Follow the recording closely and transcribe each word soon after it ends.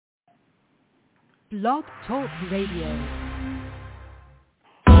Blog Talk Radio.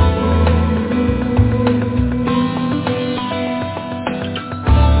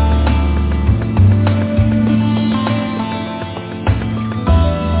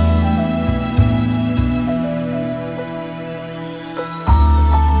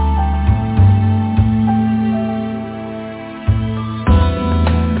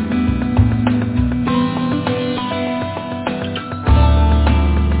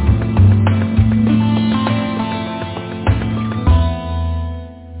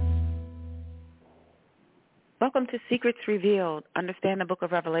 Welcome to Secrets Revealed. Understand the book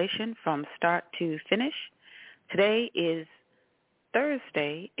of Revelation from start to finish. Today is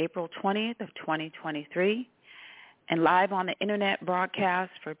Thursday, April 20th of 2023, and live on the internet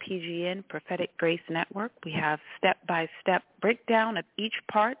broadcast for PGN Prophetic Grace Network. We have step-by-step breakdown of each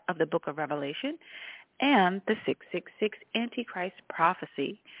part of the book of Revelation and the 666 Antichrist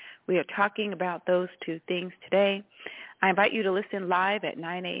Prophecy. We are talking about those two things today. I invite you to listen live at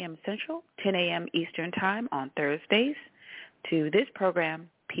 9 a.m. Central, 10 a.m. Eastern Time on Thursdays to this program,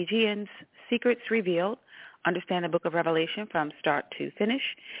 PGN's Secrets Revealed, Understand the Book of Revelation from Start to Finish.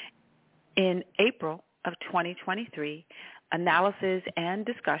 In April of 2023, analysis and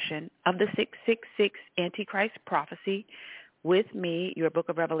discussion of the 666 Antichrist Prophecy with me, your Book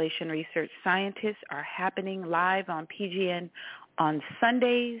of Revelation research scientist, are happening live on PGN on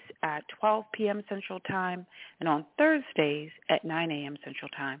Sundays at 12 p.m. Central Time and on Thursdays at 9 a.m. Central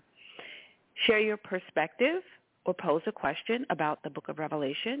Time. Share your perspective or pose a question about the Book of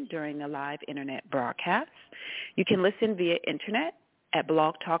Revelation during the live internet broadcast. You can listen via internet at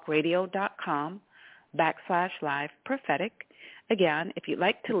blogtalkradio.com/live prophetic. Again, if you'd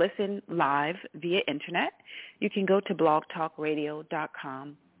like to listen live via internet, you can go to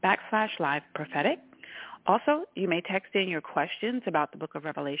blogtalkradio.com/live prophetic. Also, you may text in your questions about the Book of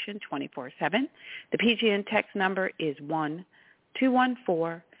Revelation 24/7. The PGN Text Number is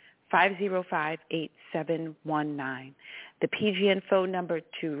 1-214-505-8719. The PGN Phone Number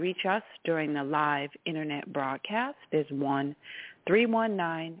to reach us during the live internet broadcast is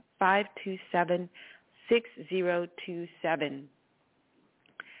 1-319-527-6027.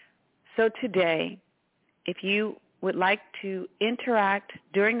 So today, if you would like to interact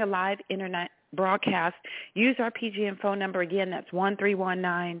during the live internet broadcast, use our PGN phone number. Again, that's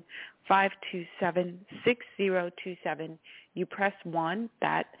 1-319-527-6027. You press 1.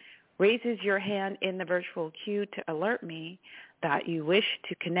 That raises your hand in the virtual queue to alert me that you wish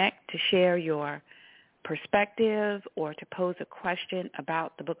to connect to share your perspective or to pose a question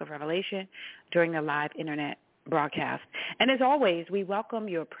about the Book of Revelation during the live internet broadcast. And as always, we welcome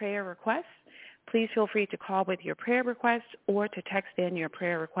your prayer requests. Please feel free to call with your prayer requests or to text in your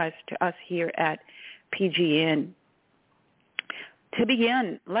prayer requests to us here at PGN. To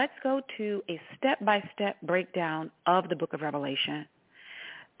begin, let's go to a step-by-step breakdown of the Book of Revelation.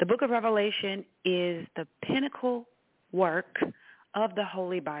 The Book of Revelation is the pinnacle work of the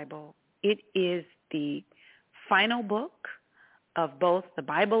Holy Bible. It is the final book of both the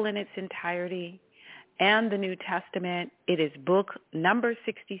Bible in its entirety and the New Testament. It is book number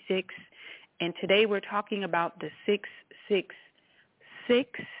 66. And today we're talking about the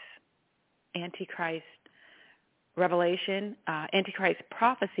 666 Antichrist Revelation, Antichrist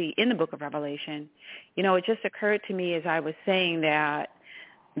Prophecy in the Book of Revelation. You know, it just occurred to me as I was saying that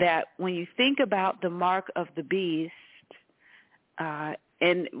when you think about the mark of the beast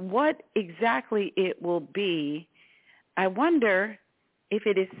and what exactly it will be, I wonder if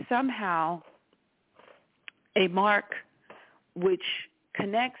it is somehow a mark which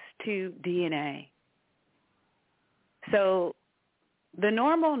connects to DNA. So the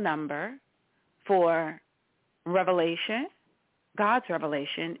normal number for Revelation, God's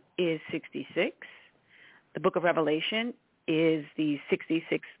revelation, is 66. The Book of Revelation is the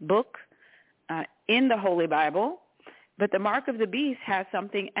 66th book in the Holy Bible, but the mark of the beast has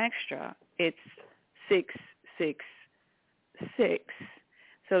something extra. It's 666.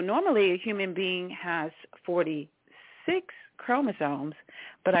 So normally a human being has 46 chromosomes,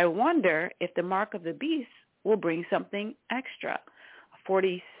 but I wonder if the mark of the beast will bring something extra, a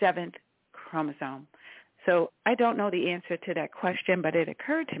 47th chromosome. So I don't know the answer to that question, but it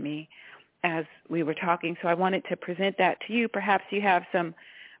occurred to me as we were talking, so I wanted to present that to you. Perhaps you have some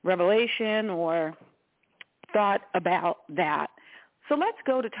revelation or thought about that. So let's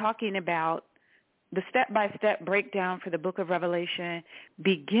go to talking about the step-by-step breakdown for the Book of Revelation,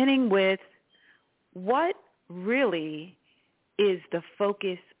 beginning with what really is the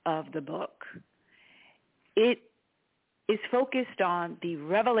focus of the book. It is focused on the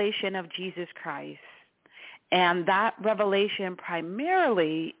revelation of Jesus Christ, and that revelation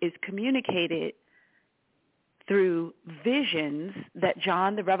primarily is communicated through visions that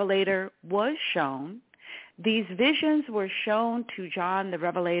John the Revelator was shown. These visions were shown to John the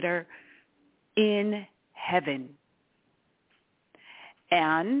Revelator in heaven.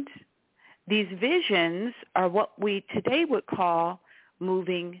 And these visions are what we today would call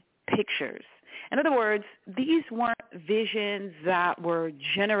moving pictures. In other words, these weren't visions that were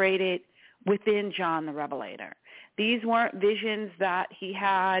generated within John the Revelator. These weren't visions that he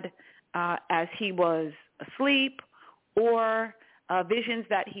had as he was asleep, or visions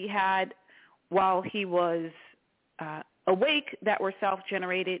that he had while he was awake that were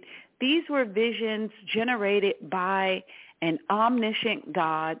self-generated. These were visions generated by an omniscient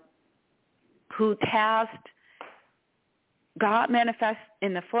God who tasked God manifest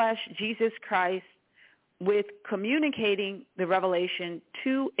in the flesh, Jesus Christ, with communicating the revelation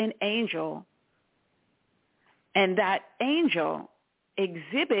to an angel, and that angel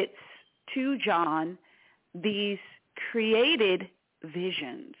exhibits to John these created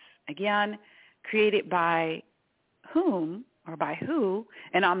visions. Again, created by whom, or by who?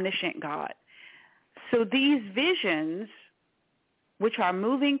 An omniscient God. So these visions, which are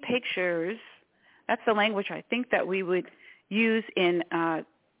moving pictures, that's the language I think that we would use in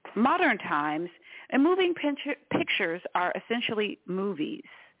modern times. And moving pictures are essentially movies.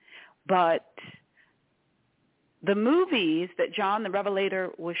 But the movies that John the Revelator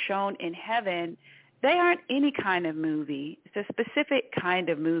was shown in heaven, they aren't any kind of movie. It's a specific kind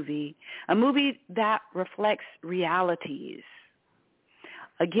of movie, a movie that reflects realities.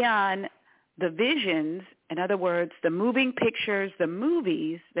 Again, the visions, in other words, the moving pictures, the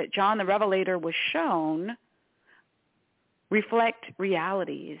movies that John the Revelator was shown reflect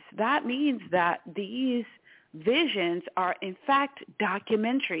realities. That means that these visions are, in fact,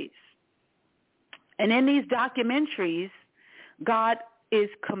 documentaries. And in these documentaries, God is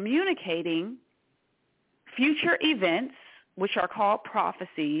communicating future events, which are called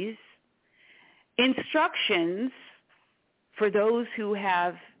prophecies, instructions for those who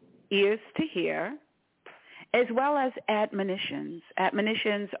have ears to hear, as well as admonitions.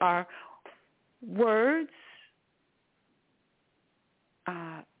 Admonitions are words.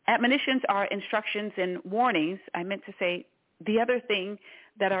 Admonitions are instructions and warnings. I meant to say the other thing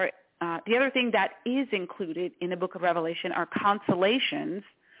that is included in the book of Revelation are consolations,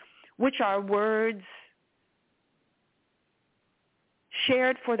 which are words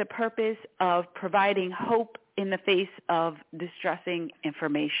shared for the purpose of providing hope in the face of distressing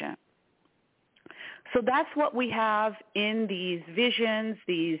information. So that's what we have in these visions,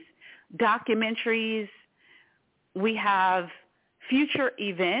 these documentaries. We have future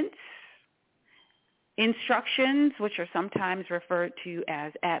events, instructions, which are sometimes referred to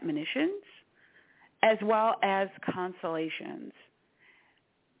as admonitions, as well as consolations.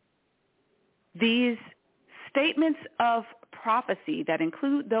 These statements of prophecy that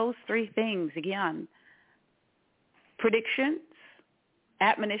include those three things, again, predictions,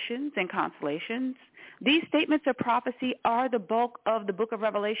 admonitions, and consolations. These statements of prophecy are the bulk of the book of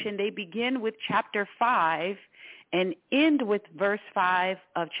Revelation. They begin with chapter 5 and end with verse 5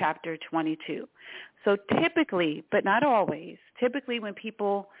 of chapter 22. So typically, but not always, typically when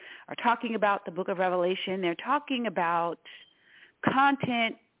people are talking about the book of Revelation, they're talking about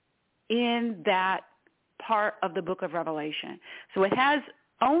content in that part of the book of Revelation. So it has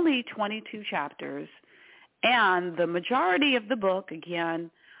only 22 chapters, and the majority of the book,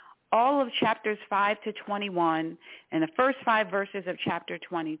 again, all of chapters 5 to 21 and the first 5 verses of chapter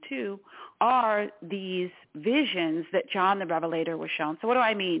 22 are these visions that John the Revelator was shown. So what do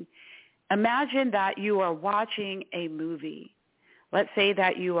I mean? Imagine that you are watching a movie. Let's say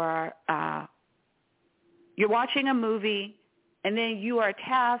that you're watching a movie, and then you are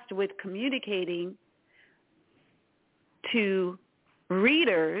tasked with communicating to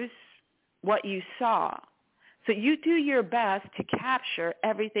readers what you saw. So you do your best to capture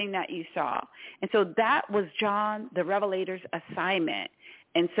everything that you saw. And so that was John the Revelator's assignment.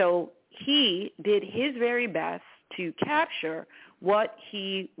 And so he did his very best to capture what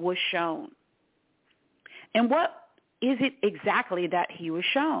he was shown. And what is it exactly that he was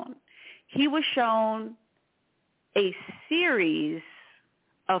shown? He was shown a series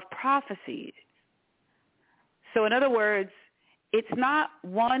of prophecies. So in other words, it's not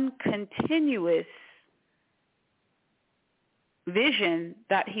one continuous vision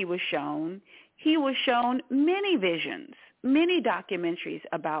that he was shown. He was shown many visions, many documentaries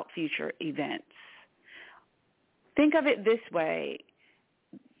about future events. Think of it this way.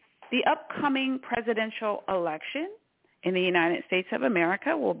 The upcoming presidential election in the United States of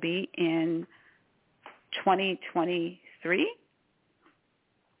America will be in 2023.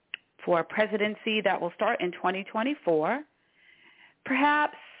 for a presidency that will start in 2024.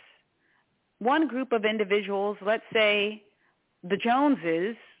 Perhaps one group of individuals, let's say the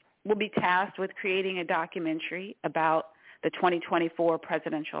Joneses, will be tasked with creating a documentary about the 2024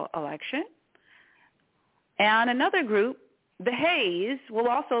 presidential election. And another group, the Hayes, will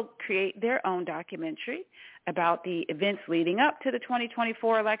also create their own documentary about the events leading up to the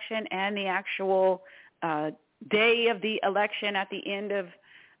 2024 election and the actual day of the election at the end of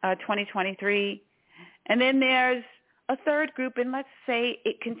 2023. And then there's a third group, and let's say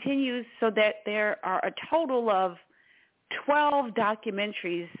it continues so that there are a total of 12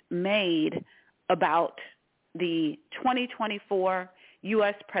 documentaries made about the 2024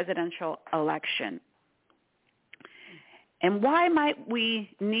 U.S. presidential election. And why might we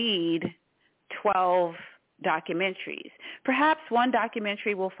need 12 documentaries? Perhaps one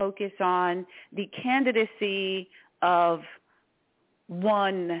documentary will focus on the candidacy of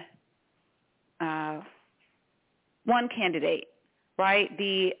one candidate, right?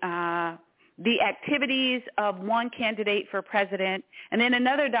 The activities of one candidate for president, and then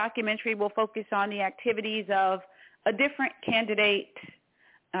another documentary will focus on the activities of a different candidate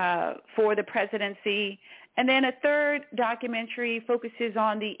for the presidency, and then a third documentary focuses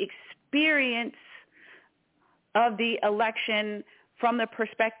on the experience of the election from the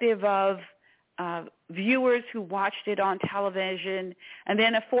perspective of viewers who watched it on television, and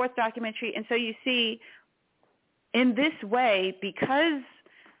then a fourth documentary. And so you see, in this way, because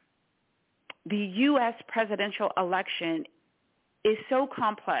the U.S. presidential election is so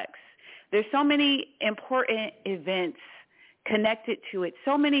complex, there's so many important events connected to it,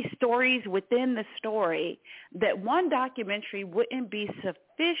 so many stories within the story, that one documentary wouldn't be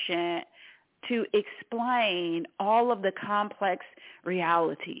sufficient to explain all of the complex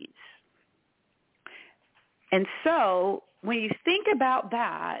realities. And so when you think about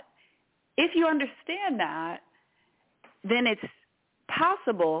that, if you understand that, then it's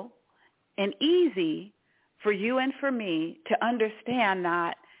possible and easy for you and for me to understand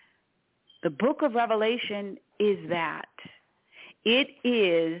that the book of Revelation is that. It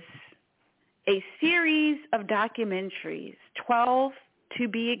is a series of documentaries, 12 to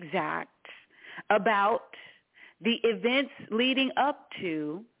be exact, about the events leading up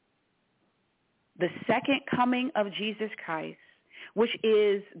to the second coming of Jesus Christ, which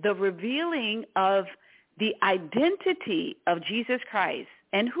is the revealing of the identity of Jesus Christ.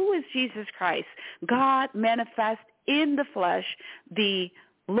 And who is Jesus Christ? God manifest in the flesh, the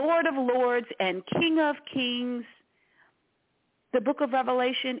Lord of Lords and King of Kings. The book of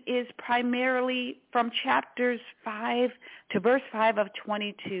Revelation is primarily from chapters 5 to verse 5 of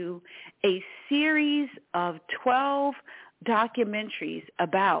 22, a series of 12 documentaries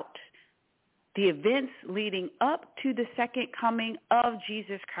about the events leading up to the second coming of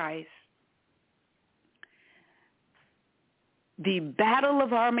Jesus Christ. The Battle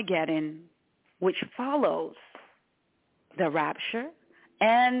of Armageddon, which follows the rapture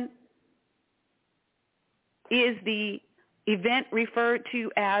and is the event referred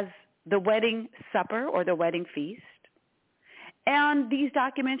to as the wedding supper or the wedding feast. And these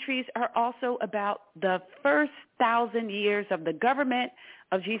documentaries are also about the first 1,000 years of the government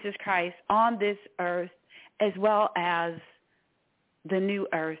of Jesus Christ on this earth, as well as the new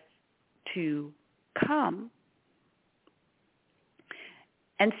earth to come.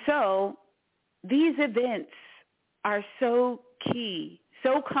 And so these events are so key,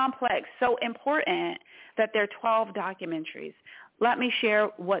 so complex, so important that there are 12 documentaries. Let me share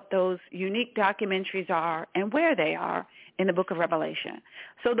what those unique documentaries are and where they are in the book of Revelation.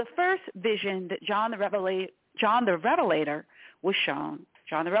 So the first vision that John the Revelator was shown.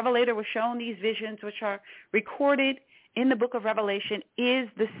 John the Revelator was shown these visions, which are recorded in the book of Revelation, is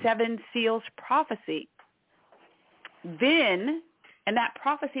the seven seals prophecy. Then, and that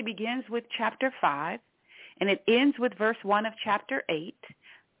prophecy begins with chapter 5, and it ends with verse 1 of chapter 8.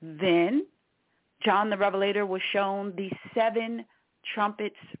 Then John the Revelator was shown the seven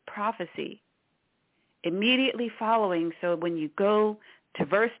trumpets prophecy. Immediately following, so when you go to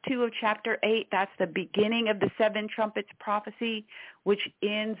verse 2 of chapter 8, that's the beginning of the seven trumpets prophecy, which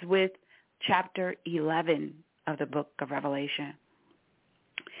ends with chapter 11 of the book of Revelation.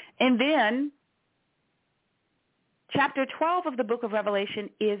 And then chapter 12 of the book of Revelation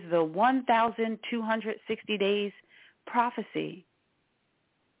is the 1,260 days prophecy,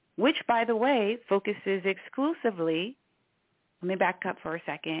 which, by the way, focuses exclusively, let me back up for a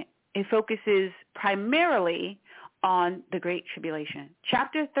second, it focuses primarily on the Great Tribulation.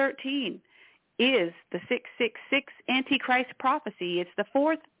 Chapter 13 is the 666 Antichrist Prophecy. It's the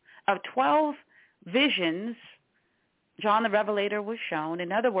fourth of 12 visions John the Revelator was shown.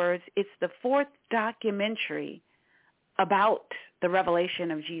 In other words, it's the fourth documentary about the revelation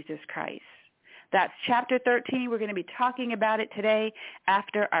of Jesus Christ. That's chapter 13. We're going to be talking about it today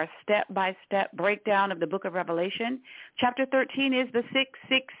after our step-by-step breakdown of the book of Revelation. Chapter 13 is the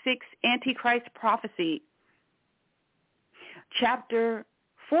 666 Antichrist Prophecy. Chapter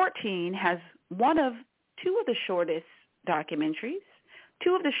 14 has two of the shortest documentaries,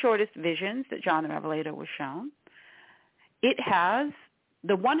 two of the shortest visions that John the Revelator was shown. It has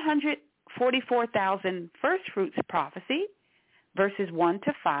the 144,000 first fruits prophecy, verses 1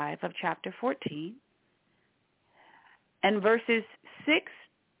 to 5 of chapter 14, and verses 6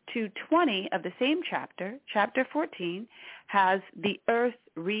 to 20 of the same chapter, chapter 14, has the earth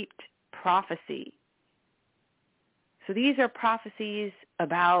reaped prophecy. So these are prophecies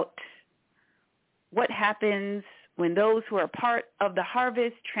about what happens when those who are part of the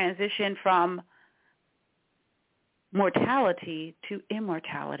harvest transition from mortality to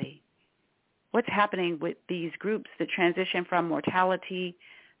immortality. What's happening with these groups that transition from mortality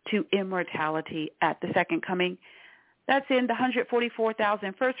to immortality at the second coming? That's in the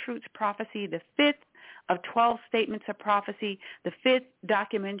 144,000 first fruits prophecy, the fifth of 12 statements of prophecy, the fifth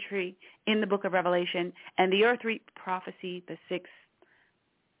documentary in the book of Revelation, and the earth reaped prophecy, the sixth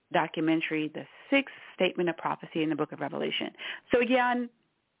documentary, the sixth statement of prophecy in the book of Revelation. So again,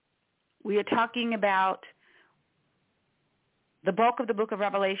 we are talking about the bulk of the book of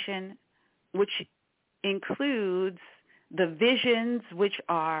Revelation, which includes the visions, which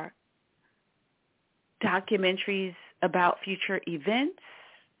are documentaries about future events,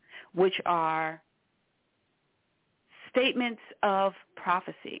 which are statements of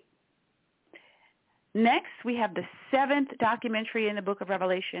prophecy. Next, we have the seventh documentary in the book of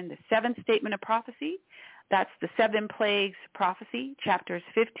Revelation, the seventh statement of prophecy. That's the seven plagues prophecy, chapters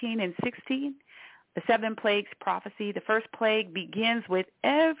 15 and 16. The seven plagues prophecy, the first plague begins with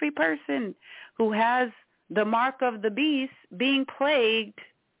every person who has the mark of the beast being plagued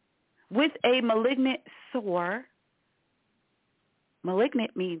with a malignant sore.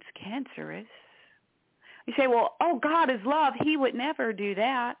 Malignant means cancerous. You say, well, oh, God is love. He would never do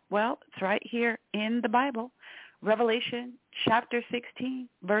that. Well, it's right here in the Bible. Revelation chapter 16,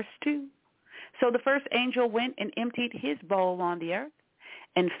 verse 2. So the first angel went and emptied his bowl on the earth,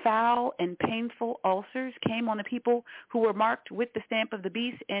 and foul and painful ulcers came on the people who were marked with the stamp of the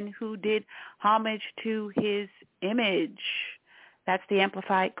beast and who did homage to his image. That's the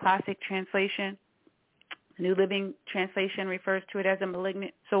Amplified Classic Translation. New Living Translation refers to it as a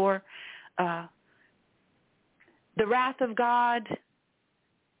malignant sore. The wrath of God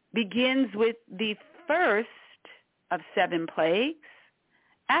begins with the first of seven plagues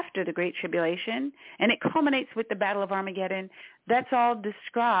after the Great Tribulation, and it culminates with the Battle of Armageddon. That's all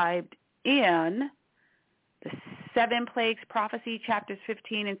described in the seven plagues prophecy, chapters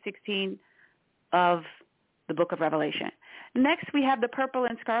 15 and 16 of the book of Revelation. Next, we have the purple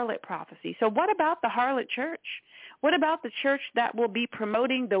and scarlet prophecy. So what about the harlot church? What about the church that will be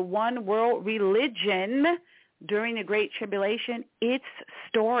promoting the one world religion during the Great Tribulation? Its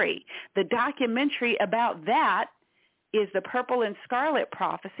story. The documentary about that is the purple and scarlet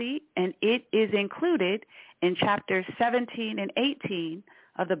prophecy, and it is included in chapters 17 and 18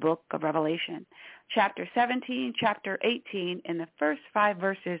 of the book of Revelation. Chapter 17, chapter 18, and the first 5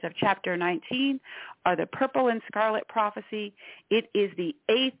 verses of chapter 19 are the purple and scarlet prophecy. It is the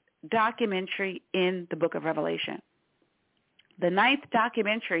 8th documentary in the book of Revelation. The 9th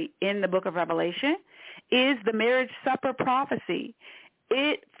documentary in the book of Revelation is the marriage supper prophecy.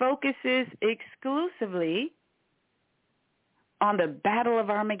 It focuses exclusively on the Battle of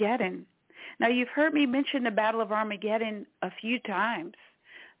Armageddon. Now, you've heard me mention the Battle of Armageddon a few times.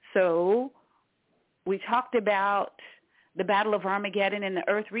 So we talked about the Battle of Armageddon and the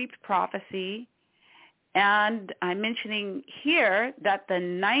earth reaped prophecy, and I'm mentioning here that the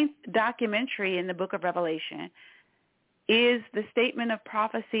 9th documentary in the book of Revelation is the statement of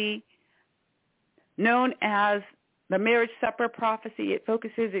prophecy known as the marriage supper prophecy. It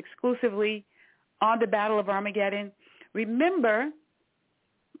focuses exclusively on the Battle of Armageddon. Remember,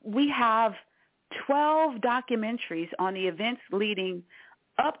 we have 12 documentaries on the events leading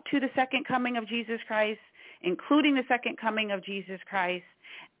up to the second coming of Jesus Christ, including the second coming of Jesus Christ,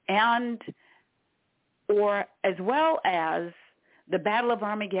 or as well as the Battle of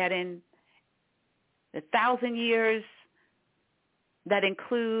Armageddon, the 1,000 years that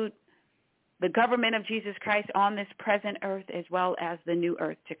include the government of Jesus Christ on this present earth, as well as the new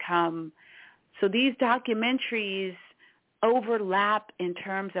earth to come. So these documentaries overlap in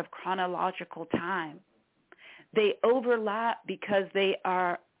terms of chronological time. They overlap because they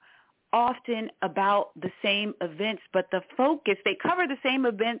are often about the same events, but the focus, they cover the same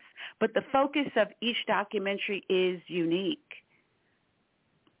events, but the focus of each documentary is unique.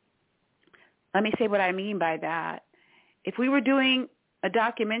 Let me say what I mean by that. If we were doing a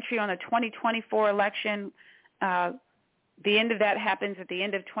documentary on the 2024 election, the end of that happens at the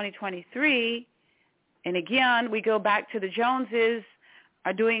end of 2023, and again, we go back to the Joneses,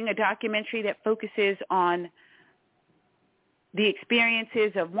 are doing a documentary that focuses on the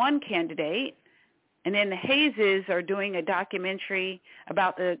experiences of one candidate, and then the Hayeses are doing a documentary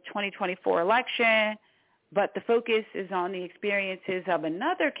about the 2024 election, but the focus is on the experiences of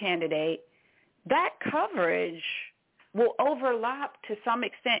another candidate. That coverage will overlap to some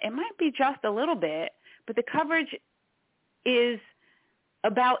extent. It might be just a little bit, but the coverage is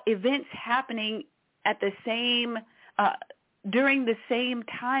about events happening at the same, during the same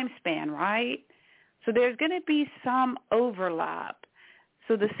time span, right? So there's going to be some overlap.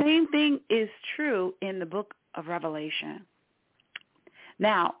 So the same thing is true in the book of Revelation.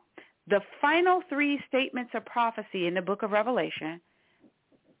 Now, the final three statements of prophecy in the book of Revelation,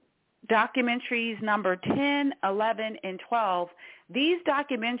 documentaries number 10, 11, and 12, these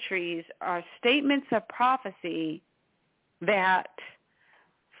documentaries are statements of prophecy that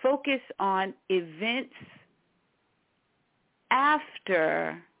focus on events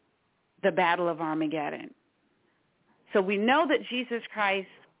after the Battle of Armageddon. So we know that Jesus Christ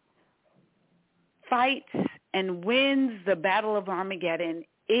fights and wins the Battle of Armageddon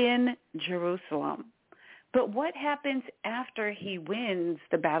in Jerusalem. But what happens after he wins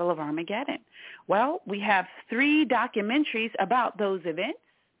the Battle of Armageddon? Well, we have three documentaries about those events.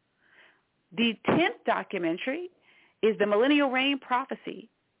 The 10th documentary is the Millennial Reign Prophecy,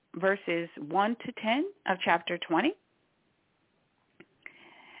 verses 1 to 10 of chapter 20.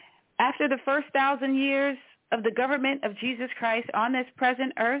 After the first 1,000 years of the government of Jesus Christ on this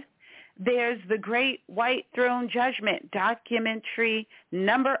present earth, there's the Great White Throne Judgment, documentary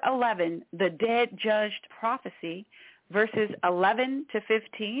number 11, the Dead Judged Prophecy, verses 11 to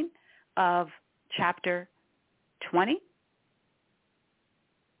 15 of chapter 20.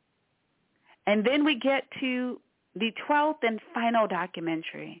 And then we get to the 12th and final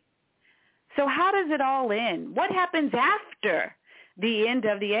documentary. So how does it all end? What happens after the end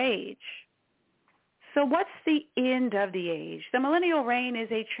of the age? So what's the end of the age? The millennial reign is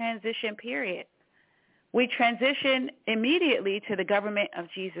a transition period. We transition immediately to the government of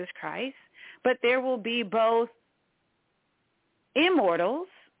Jesus Christ, but there will be both immortals,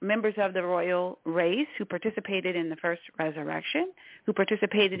 members of the royal race who participated in the first resurrection, who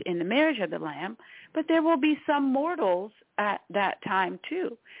participated in the marriage of the Lamb, but there will be some mortals at that time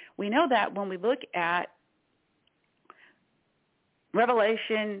too. We know that when we look at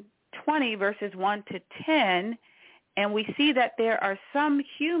Revelation 20, verses 1 to 10, and we see that there are some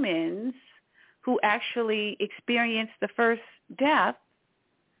humans who actually experience the first death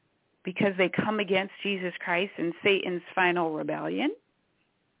because they come against Jesus Christ in Satan's final rebellion.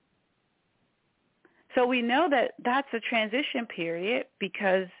 So we know that that's a transition period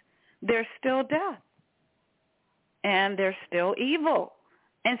because there's still death and there's still evil,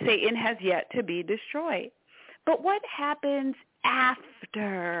 and Satan has yet to be destroyed. But what happens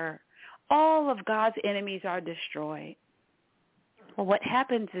after all of God's enemies are destroyed? Well, what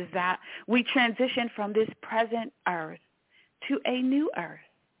happens is that we transition from this present earth to a new earth.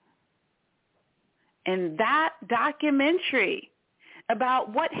 And that documentary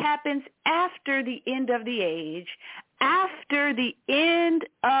about what happens after the end of the age, after the end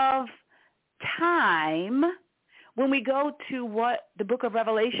of time, when we go to what the book of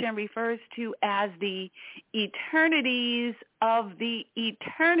Revelation refers to as the eternities of the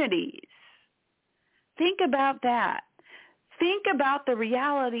eternities. Think about that. Think about the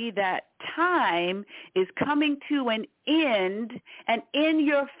reality that time is coming to an end, and in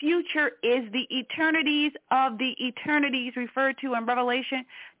your future is the eternities of the eternities referred to in Revelation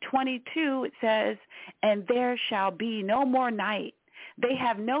 22. It says, and there shall be no more night. They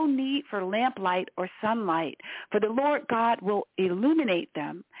have no need for lamplight or sunlight, for the Lord God will illuminate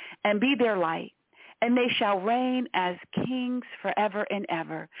them and be their light, and they shall reign as kings forever and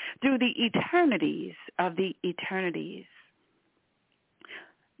ever through the eternities of the eternities.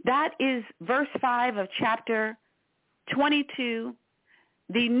 That is verse 5 of chapter 22.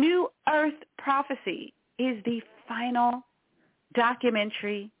 The New Earth Prophecy is the final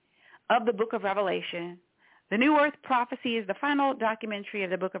documentary of the book of Revelation. The New Earth Prophecy is the final documentary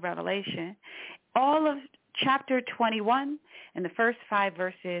of the book of Revelation. All of chapter 21 and the first 5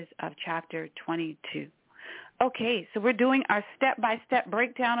 verses of chapter 22. Okay, so we're doing our step-by-step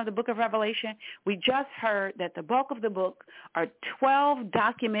breakdown of the book of Revelation. We just heard that the bulk of the book are 12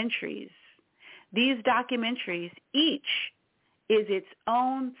 documentaries. These documentaries, each is its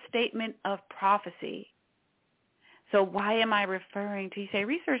own statement of prophecy. So why am I referring to, you say,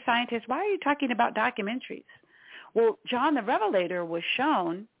 research scientists, why are you talking about documentaries? Well, John the Revelator was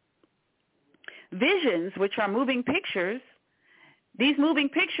shown visions, which are moving pictures. These moving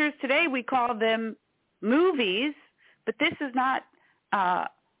pictures, today we call them movies, but this is not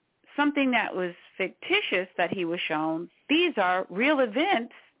something that was fictitious that he was shown. These are real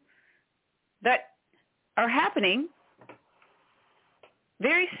events that are happening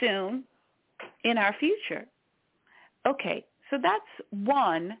very soon in our future. Okay, so that's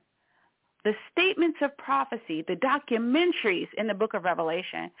one. The statements of prophecy, the documentaries in the book of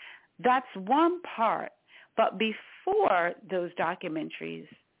Revelation, that's one part. But before those documentaries,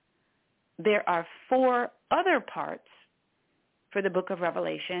 there are 4 other parts for the book of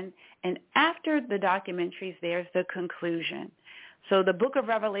Revelation. And after the documentaries, there's the conclusion. So the book of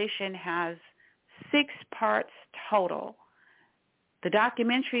Revelation has 6 parts total. The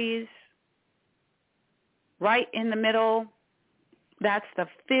documentaries, right in the middle, that's the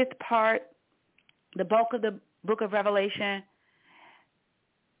 5th part, the bulk of the book of Revelation.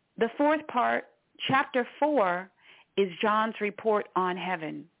 The 4th part, chapter 4, is John's report on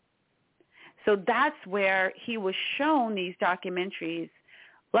heaven. So that's where he was shown these documentaries.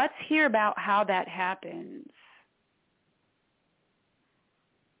 Let's hear about how that happens.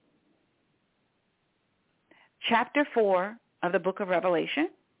 Chapter 4 of the book of Revelation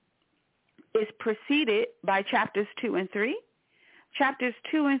is preceded by chapters 2 and 3. Chapters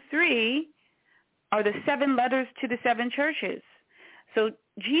 2 and 3 are the 7 letters to the 7 churches. So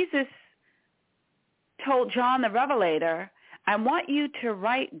Jesus told John the Revelator, I want you to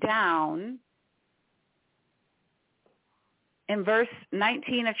write down in verse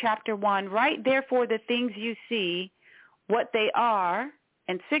 19 of chapter 1, write therefore the things you see, what they are,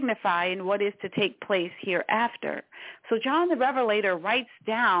 and signify and what is to take place hereafter. So John the Revelator writes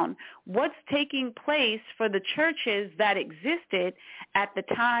down what's taking place for the churches that existed at the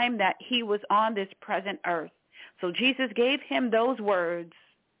time that he was on this present earth. So Jesus gave him those words,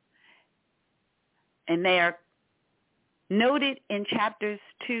 and they are noted in chapters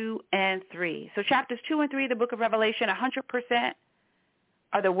 2 and 3. So chapters 2 and 3 of the book of Revelation, 100%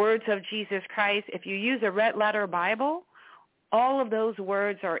 are the words of Jesus Christ. If you use a red letter Bible, all of those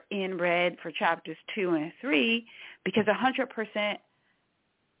words are in red for chapters 2 and 3 because 100%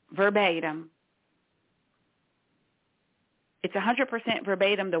 verbatim. It's 100%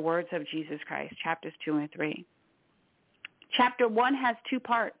 verbatim the words of Jesus Christ, chapters 2 and 3. Chapter 1 has 2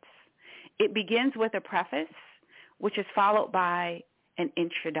 parts. It begins with a preface, which is followed by an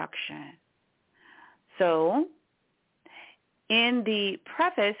introduction. So in the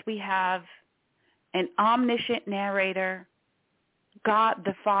preface, we have an omniscient narrator, God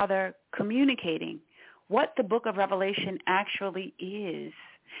the Father, communicating what the book of Revelation actually is.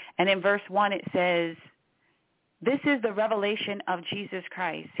 And in verse 1 it says, this is the revelation of Jesus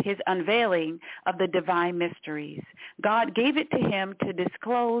Christ, his unveiling of the divine mysteries. God gave it to him to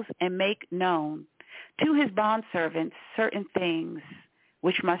disclose and make known to his bondservants certain things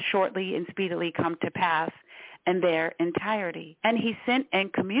which must shortly and speedily come to pass in their entirety. And he sent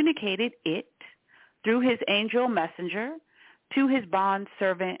and communicated it through his angel messenger to his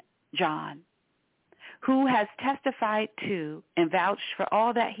bondservant John, who has testified to and vouched for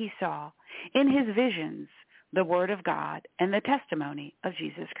all that he saw in his visions, the word of God and the testimony of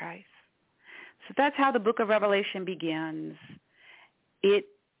Jesus Christ. So that's how the book of Revelation begins. It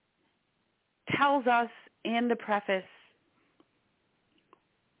tells us in the preface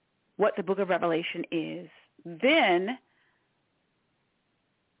what the book of Revelation is. Then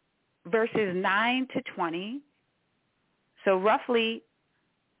verses 9 to 20, so roughly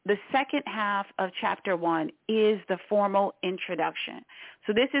the second half of chapter 1 is the formal introduction.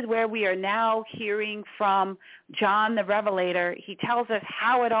 So this is where we are now hearing from John the Revelator. He tells us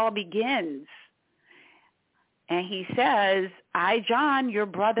how it all begins. And he says, I, John, your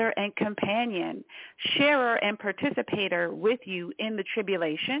brother and companion, sharer and participator with you in the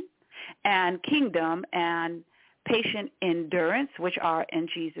tribulation and kingdom and patient endurance, which are in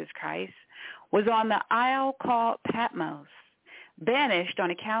Jesus Christ, was on the isle called Patmos, banished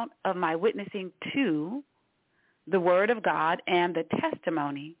on account of my witnessing to the word of God and the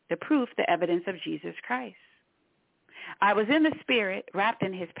testimony, the proof, the evidence of Jesus Christ. I was in the Spirit, wrapped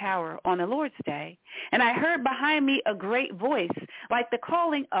in his power on the Lord's day, and I heard behind me a great voice, like the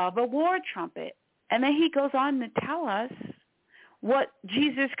calling of a war trumpet. And then he goes on to tell us what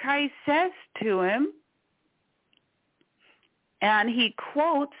Jesus Christ says to him and he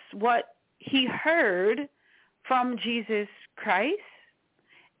quotes what he heard from Jesus Christ,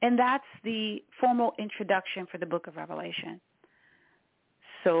 and that's the formal introduction for the book of Revelation.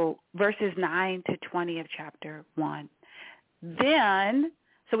 So verses 9 to 20 of chapter 1. Then,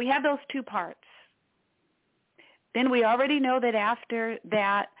 so we have those two parts. Then we already know that after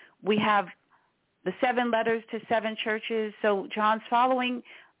that we have the 7 letters to 7 churches. So John's following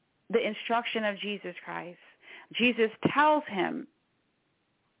the instruction of Jesus Christ. Jesus tells him,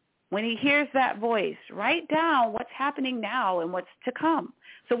 when he hears that voice, write down what's happening now and what's to come.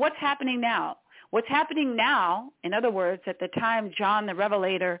 So what's happening now? What's happening now, in other words, at the time John the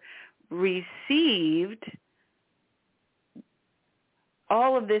Revelator received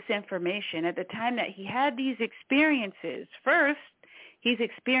all of this information, at the time that he had these experiences, first, he's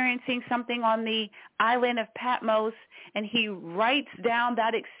experiencing something on the island of Patmos, and he writes down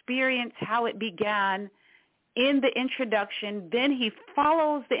that experience, how it began, in the introduction. Then he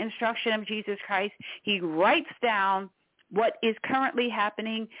follows the instruction of Jesus Christ. He writes down what is currently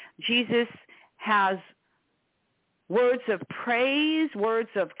happening. Jesus has words of praise, words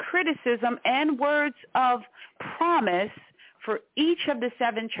of criticism, and words of promise for each of the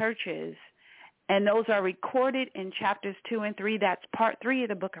 7 churches. And those are recorded in chapters 2 and 3. That's part 3 of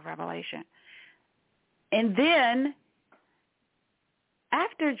the book of Revelation. And then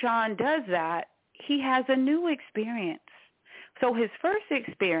after John does that, he has a new experience. So his first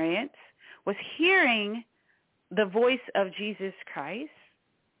experience was hearing the voice of Jesus Christ.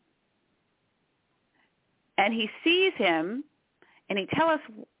 And he sees him, and he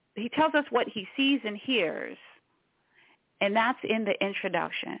tells us what he sees and hears. And that's in the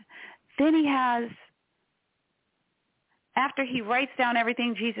introduction. Then he has, after he writes down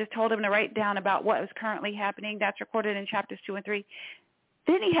everything Jesus told him to write down about what was currently happening, that's recorded in chapters 2 and 3.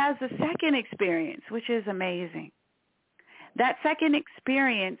 Then he has the second experience, which is amazing. That second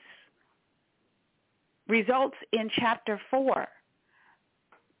experience results in chapter 4.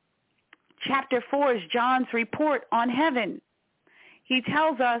 Chapter 4 is John's report on heaven. He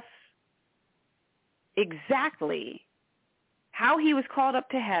tells us exactly how he was called up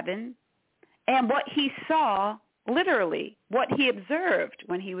to heaven and what he saw, literally, what he observed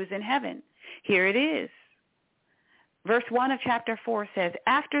when he was in heaven. Here it is. Verse 1 of chapter 4 says,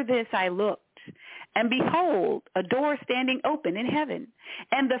 after this I looked, and behold, a door standing open in heaven.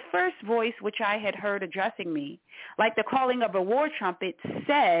 And the first voice which I had heard addressing me, like the calling of a war trumpet,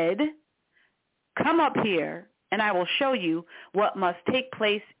 said, come up here, and I will show you what must take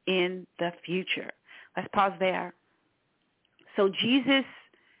place in the future. Let's pause there. So Jesus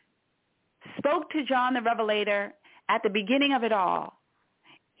spoke to John the Revelator at the beginning of it all.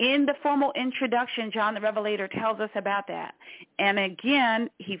 In the formal introduction, John the Revelator tells us about that. And again,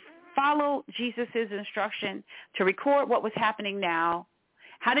 he followed Jesus' instruction to record what was happening now.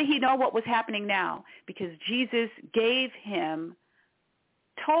 How did he know what was happening now? Because Jesus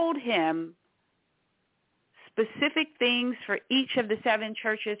told him specific things for each of the 7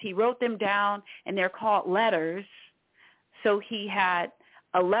 churches. He wrote them down, and they're called letters. So he had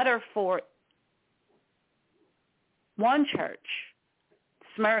a letter for one church,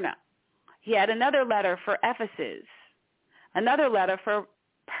 Smyrna. He had another letter for Ephesus, another letter for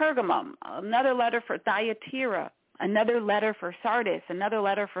Pergamum, another letter for Thyatira, another letter for Sardis, another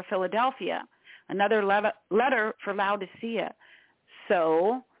letter for Philadelphia, another letter for Laodicea.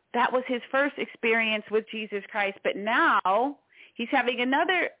 So that was his first experience with Jesus Christ. But now he's having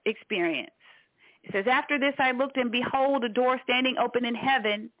another experience. It says, after this I looked, and behold, a door standing open in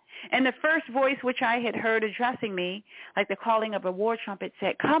heaven. And the first voice which I had heard addressing me, like the calling of a war trumpet,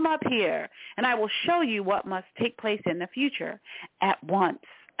 said, come up here, and I will show you what must take place in the future. At once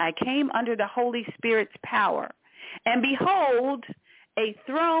I came under the Holy Spirit's power. And behold, a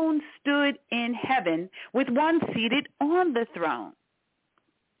throne stood in heaven, with one seated on the throne.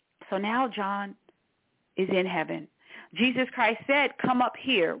 So now John is in heaven. Jesus Christ said, come up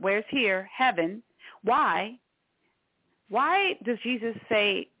here. Where's here? Heaven. Why? Why does Jesus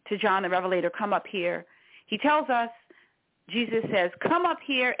say to John the Revelator, come up here? He tells us, Jesus says, come up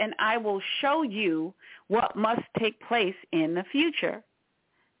here and I will show you what must take place in the future.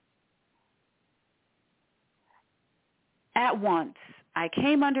 At once I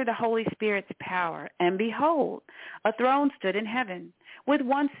came under the Holy Spirit's power, and behold, a throne stood in heaven, with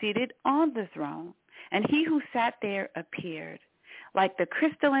one seated on the throne. And he who sat there appeared like the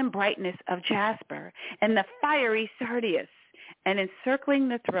crystalline brightness of jasper and the fiery sardius. And encircling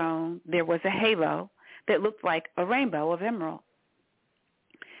the throne there was a halo that looked like a rainbow of emerald.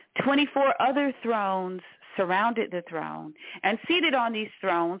 24 other thrones surrounded the throne, and seated on these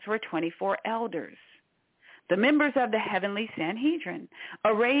thrones were 24 elders. the members of the heavenly Sanhedrin,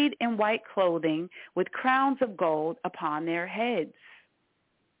 arrayed in white clothing with crowns of gold upon their heads.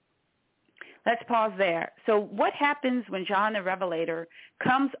 Let's pause there. So what happens when John the Revelator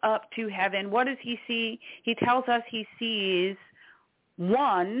comes up to heaven? What does he see? He tells us he sees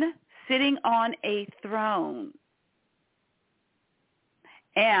one sitting on a throne.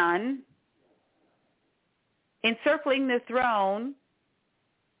 And encircling the throne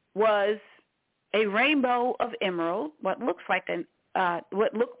was a rainbow of emerald, what looked like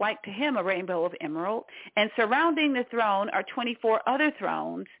to him a rainbow of emerald, and surrounding the throne are 24 other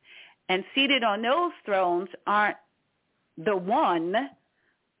thrones, and seated on those thrones aren't the one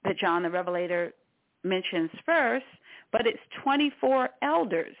that John the Revelator mentions first, but it's 24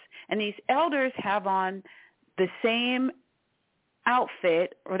 elders, and these elders have on the same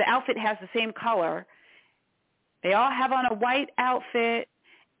outfit, or the outfit has the same color. They all have on a white outfit,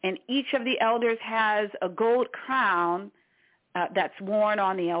 and each of the elders has a gold crown that's worn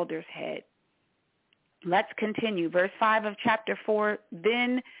on the elder's head. Let's continue. Verse 5 of chapter 4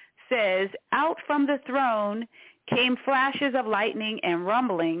 then says, out from the throne came flashes of lightning and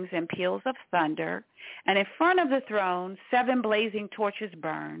rumblings and peals of thunder, and in front of the throne 7 blazing torches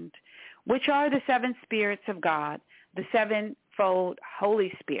burned, which are the 7 spirits of God, the 7-fold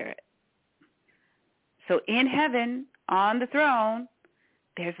Holy Spirit. So in heaven, on the throne,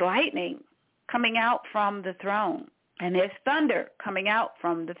 there's lightning coming out from the throne, and there's thunder coming out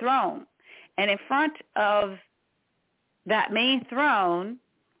from the throne. And in front of that main throne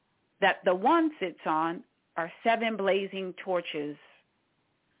that the one sits on are 7 blazing torches.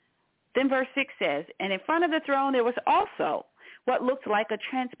 Then verse 6 says, and in front of the throne there was also what looked like a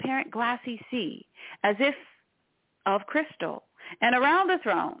transparent glassy sea, as if of crystal. And around the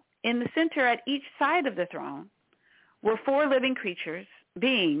throne, in the center at each side of the throne, were 4 living creatures,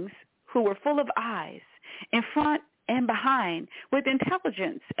 beings who were full of eyes, in front and behind, with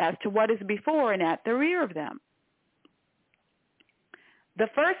intelligence as to what is before and at the rear of them. The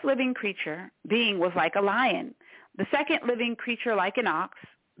first living creature, being, was like a lion, the second living creature like an ox,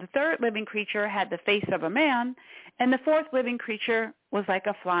 the third living creature had the face of a man, and the fourth living creature was like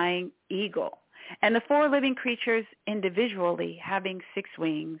a flying eagle. And the 4 living creatures, individually having 6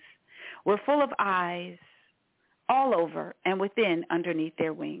 wings, were full of eyes all over and within underneath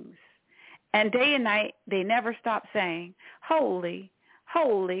their wings. And day and night they never stopped saying, holy,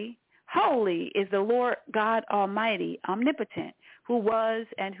 holy, holy is the Lord God Almighty, omnipotent, who was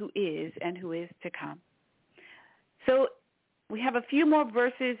and who is to come. So we have a few more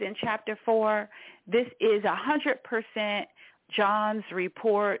verses in chapter 4. This is 100% John's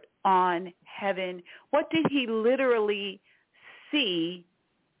report on heaven. What did he literally see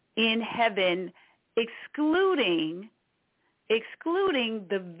in heaven, excluding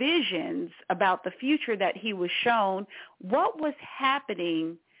the visions about the future that he was shown? What was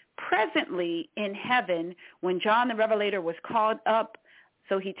happening presently in heaven when John the Revelator was called up?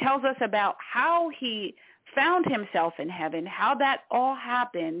 So he tells us about how he found himself in heaven, how that all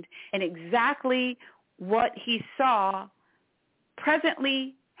happened, and exactly what he saw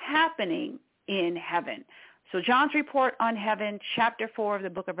presently happening in heaven. So John's report on heaven, chapter 4 of the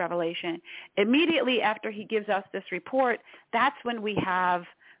book of Revelation, immediately after he gives us this report, that's when we have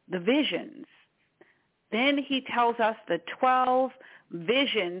the visions. Then he tells us the 12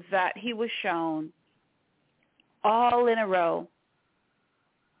 visions that he was shown all in a row.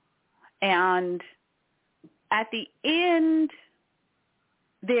 And at the end,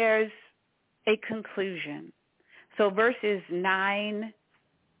 there's a conclusion. So verses 9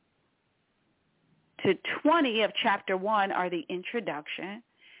 to 20 of chapter 1 are the introduction,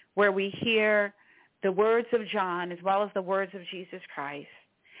 where we hear the words of John as well as the words of Jesus Christ.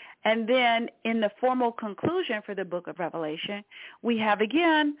 And then in the formal conclusion for the book of Revelation, we have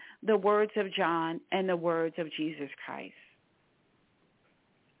again the words of John and the words of Jesus Christ.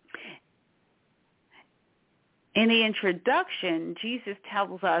 In the introduction, Jesus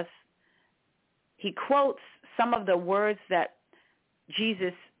tells us, he quotes some of the words that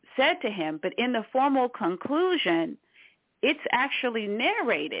Jesus said to him, but in the formal conclusion, it's actually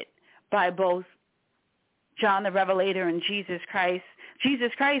narrated by both John the Revelator and Jesus Christ.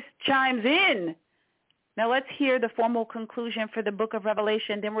 Jesus Christ chimes in. Now let's hear the formal conclusion for the book of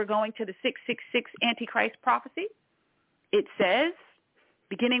Revelation. Then we're going to the 666 Antichrist Prophecy. It says,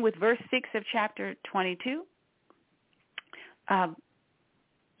 beginning with verse 6 of chapter 22, and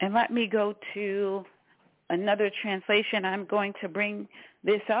let me go to another translation. I'm going to bring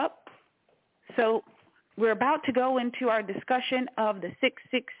this up. So we're about to go into our discussion of the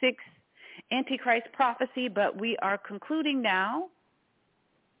 666 Antichrist Prophecy, but we are concluding now.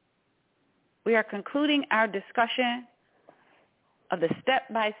 we are concluding our discussion of the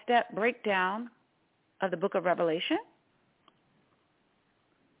step-by-step breakdown of the book of Revelation.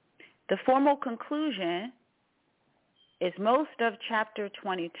 The formal conclusion is most of chapter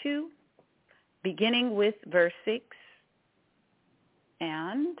 22, beginning with verse 6.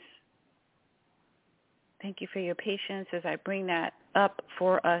 And thank you for your patience as I bring that up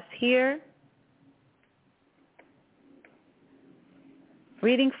for us here.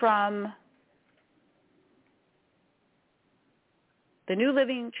 Reading from the New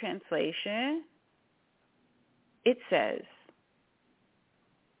Living Translation, it says,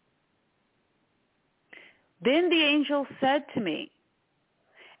 "Then the angel said to me,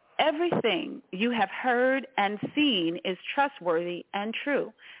 'Everything you have heard and seen is trustworthy and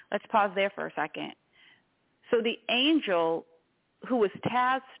true.'" Let's pause there for a second. So the angel who was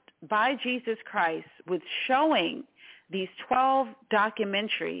tasked by Jesus Christ with showing these 12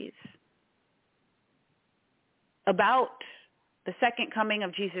 documentaries about the second coming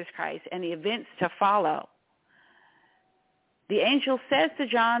of Jesus Christ and the events to follow, the angel says to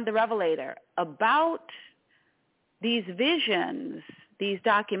John the Revelator about these visions, these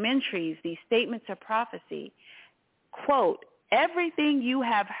documentaries, these statements of prophecy, quote, "Everything you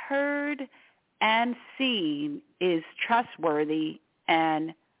have heard and seen is trustworthy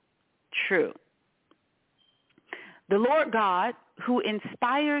and true." The Lord God, who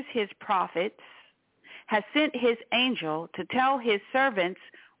inspires his prophets, has sent his angel to tell his servants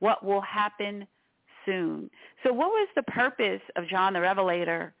what will happen soon. So what was the purpose of John the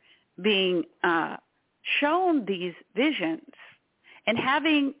Revelator being shown these visions and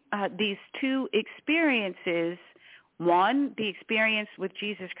having these two experiences? One, the experience with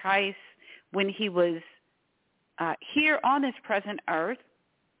Jesus Christ when he was here on this present earth.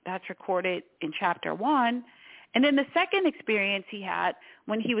 That's recorded in chapter 1. And then the second experience he had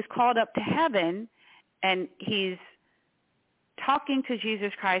when he was called up to heaven, and he's talking to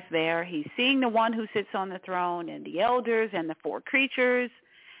Jesus Christ there. He's seeing the one who sits on the throne and the elders and the four creatures.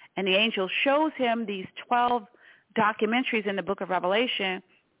 And the angel shows him these 12 documentaries in the book of Revelation.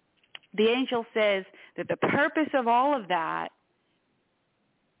 The angel says that the purpose of all of that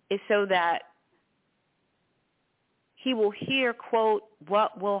is so that he will hear, quote,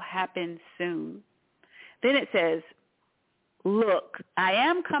 "what will happen soon." Then it says, "Look, I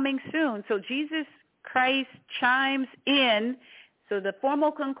am coming soon." So Jesus Christ chimes in. So the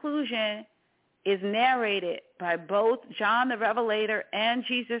formal conclusion is narrated by both John the Revelator and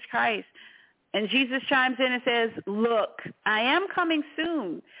Jesus Christ. And Jesus chimes in and says, "Look, I am coming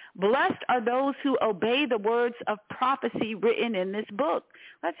soon. Blessed are those who obey the words of prophecy written in this book."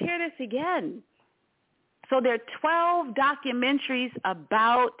 Let's hear this again. So there are 12 documentaries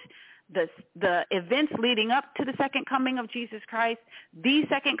about the events leading up to the second coming of Jesus Christ, the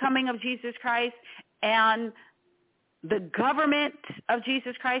second coming of Jesus Christ, and the government of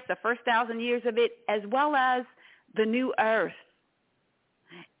Jesus Christ, the first 1,000 years of it, as well as the new earth.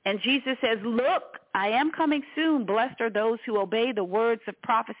 And Jesus says, "Look, I am coming soon. Blessed are those who obey the words of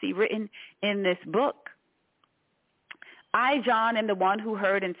prophecy written in this book. I, John, am the one who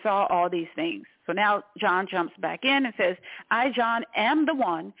heard and saw all these things." So now John jumps back in and says, "I, John, am the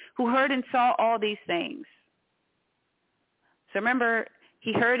one who heard and saw all these things." So remember,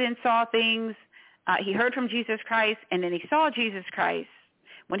 he heard and saw things. He heard from Jesus Christ, and then he saw Jesus Christ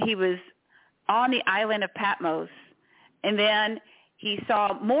when he was on the island of Patmos. And then he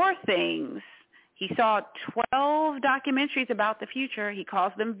saw more things. He saw 12 documentaries about the future. He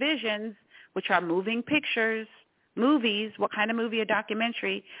calls them visions, which are moving pictures, movies. What kind of movie? A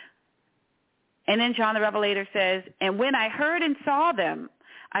documentary. And then John the Revelator says, "And when I heard and saw them,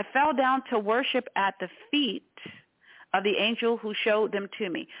 I fell down to worship at the feet of the angel who showed them to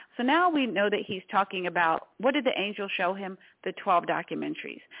me." So now we know that he's talking about, what did the angel show him? The 12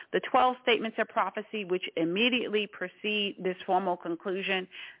 documentaries. The 12 statements of prophecy, which immediately precede this formal conclusion.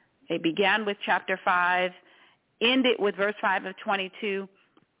 They began with chapter 5, ended with verse 5 of 22.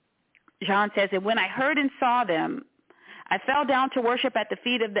 John says, "And when I heard and saw them, I fell down to worship at the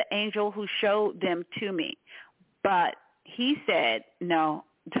feet of the angel who showed them to me. But he said, 'No,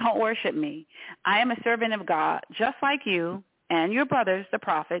 don't worship me. I am a servant of God, just like you and your brothers, the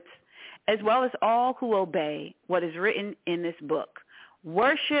prophets, as well as all who obey what is written in this book.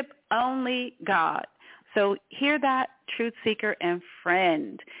 Worship only God.'" So hear that, truth seeker and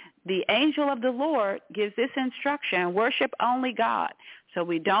friend. The angel of the Lord gives this instruction: worship only God. So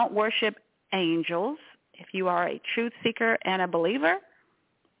we don't worship angels. If you are a truth seeker and a believer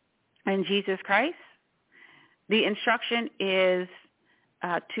in Jesus Christ, the instruction is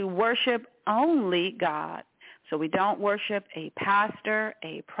to worship only God. So we don't worship a pastor,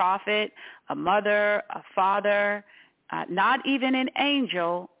 a prophet, a mother, a father, not even an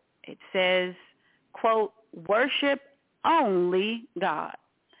angel. It says, quote, worship only God.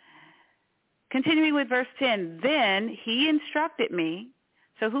 Continuing with verse 10, then he instructed me.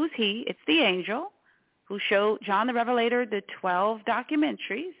 So who's he? It's the angel who showed John the Revelator the 12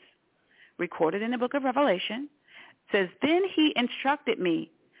 documentaries recorded in the book of Revelation. It says, then he instructed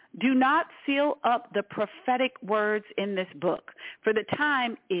me, do not seal up the prophetic words in this book, for the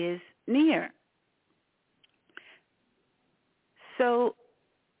time is near. So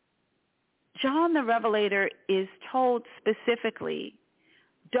John the Revelator is told specifically,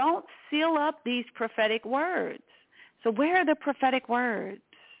 don't seal up these prophetic words. So where are the prophetic words?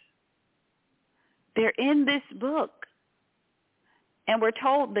 They're in this book. And we're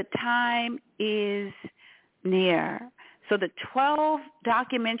told the time is near. So the 12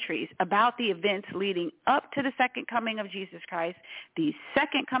 documentaries about the events leading up to the second coming of Jesus Christ, the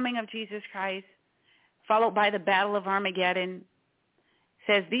second coming of Jesus Christ, followed by the Battle of Armageddon,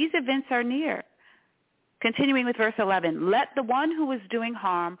 says these events are near. Continuing with verse 11, let the one who is doing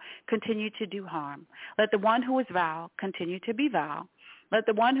harm continue to do harm. Let the one who is vile continue to be vile. Let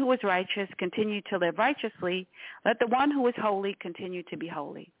the one who is righteous continue to live righteously. Let the one who is holy continue to be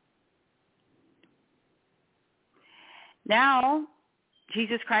holy. Now,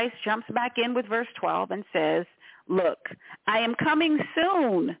 Jesus Christ jumps back in with verse 12 and says, look, I am coming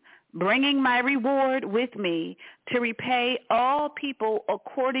soon, bringing my reward with me to repay all people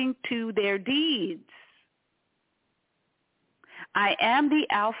according to their deeds. I am the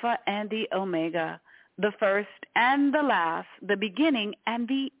Alpha and the Omega, the first and the last, the beginning and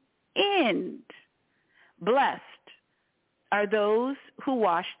the end. Blessed are those who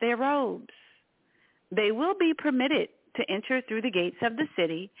wash their robes. They will be permitted to enter through the gates of the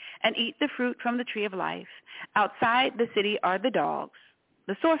city and eat the fruit from the tree of life. Outside the city are the dogs,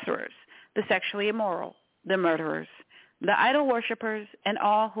 the sorcerers, the sexually immoral, the murderers, the idol worshippers, and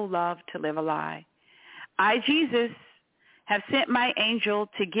all who love to live a lie. I, Jesus, have sent my angel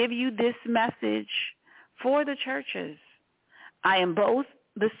to give you this message for the churches. I am both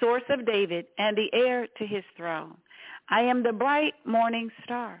the source of David and the heir to his throne. I am the bright morning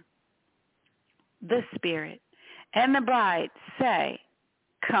star. The Spirit and the bride say,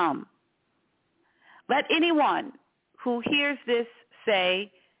 come. Let anyone who hears this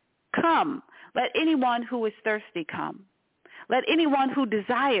say, come. Let anyone who is thirsty come. Let anyone who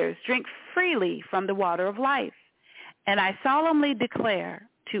desires drink freely from the water of life. And I solemnly declare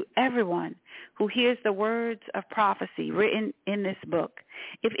to everyone who hears the words of prophecy written in this book,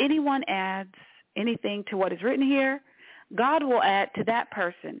 if anyone adds anything to what is written here, God will add to that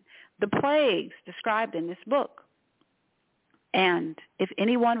person the plagues described in this book. And if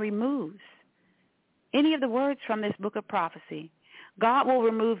anyone removes any of the words from this book of prophecy, God will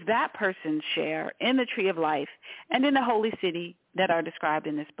remove that person's share in the tree of life and in the holy city that are described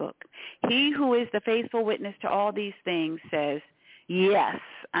in this book. He who is the faithful witness to all these things says, yes,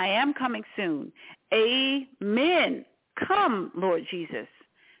 I am coming soon. Amen. Come, Lord Jesus.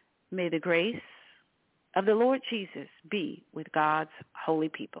 May the grace of the Lord Jesus be with God's holy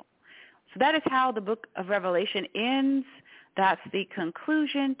people. So that is how the book of Revelation ends. That's the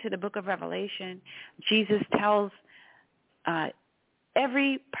conclusion to the book of Revelation. Jesus tells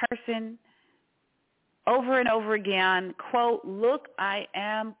every person over and over again, quote, look, I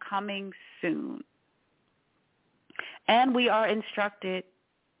am coming soon. And we are instructed,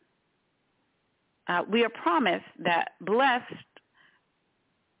 we are promised that blessed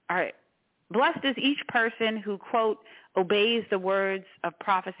is each person who, quote, obeys the words of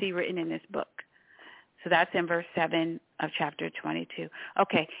prophecy written in this book. So that's in verse 7 of chapter 22.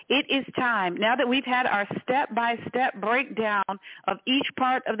 Okay, it is time, now that we've had our step-by-step breakdown of each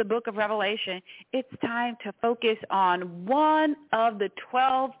part of the book of Revelation, it's time to focus on one of the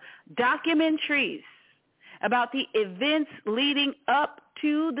 12 documentaries about the events leading up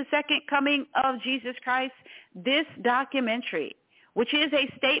to the second coming of Jesus Christ. This documentary, which is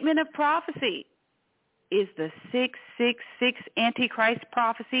a statement of prophecy, is the 666 Antichrist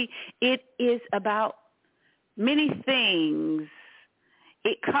Prophecy. It is about many things.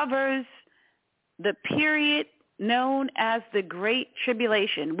 It covers the period known as the Great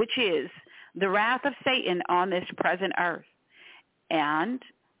Tribulation, which is the wrath of Satan on this present earth. And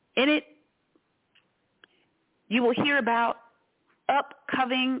in it, you will hear about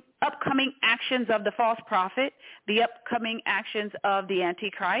upcoming actions of the false prophet, the upcoming actions of the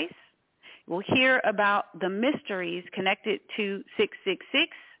Antichrist. We'll hear about the mysteries connected to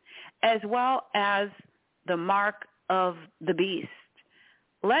 666, as well as the mark of the beast.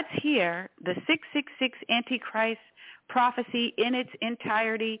 let's hear the 666 Antichrist Prophecy in its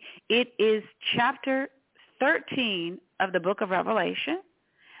entirety. It is chapter 13 of the book of Revelation.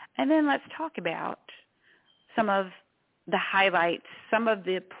 And then let's talk about some of the highlights, some of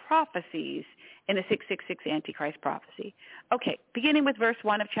the prophecies in the 666 Antichrist Prophecy. Okay, beginning with verse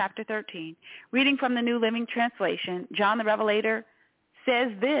 1 of chapter 13. Reading from the New Living Translation, John the Revelator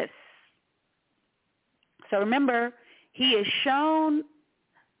says this. So remember, he is shown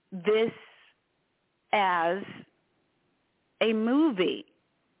this as a movie.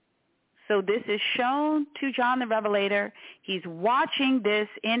 So this is shown to John the Revelator. He's watching this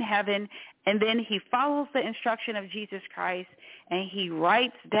in heaven, and then he follows the instruction of Jesus Christ, and he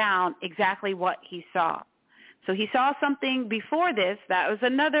writes down exactly what he saw. So he saw something before this. That was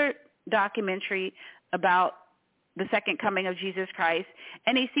another documentary about the second coming of Jesus Christ,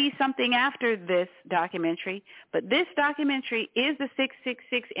 and he sees something after this documentary. But this documentary is the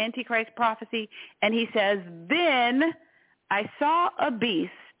 666 Antichrist Prophecy, and he says, then I saw a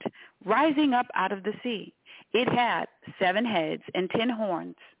beast rising up out of the sea. It had 7 heads and 10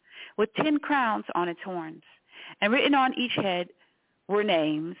 horns, with 10 crowns on its horns, and written on each head were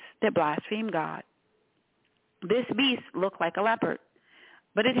names that blaspheme God. This beast looked like a leopard,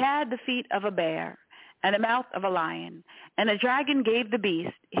 but it had the feet of a bear and the mouth of a lion, and the dragon gave the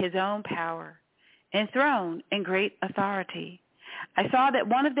beast his own power, enthroned in great authority. I saw that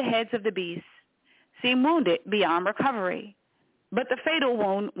one of the heads of the beast seemed wounded beyond recovery, but the fatal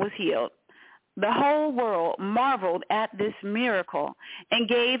wound was healed. The whole world marveled at this miracle and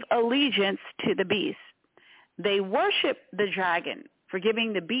gave allegiance to the beast. They worshiped the dragon for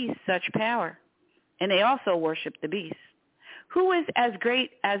giving the beast such power, and they also worshiped the beast. Who is as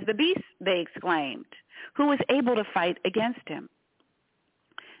great as the beast, they exclaimed, who is able to fight against him?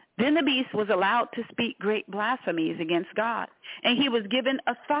 Then the beast was allowed to speak great blasphemies against God, and he was given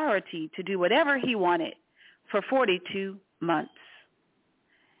authority to do whatever he wanted for 42 months.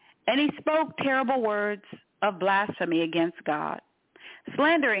 And he spoke terrible words of blasphemy against God,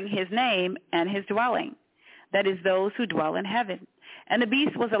 slandering his name and his dwelling, that is, those who dwell in heaven. And the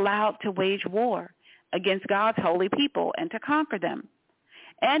beast was allowed to wage war against God's holy people and to conquer them.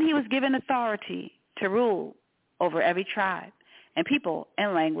 And he was given authority to rule over every tribe and people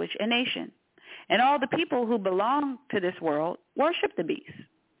and language and nation. And all the people who belong to this world worship the beast.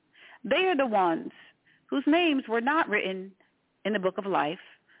 They are the ones whose names were not written in the book of life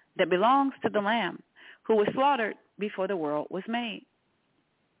that belongs to the Lamb, who was slaughtered before the world was made.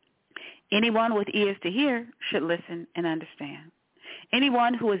 Anyone with ears to hear should listen and understand.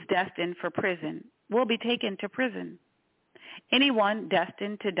 Anyone who is destined for prison will be taken to prison. Anyone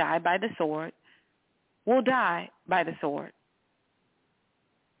destined to die by the sword will die by the sword.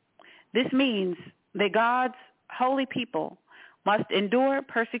 This means that God's holy people must endure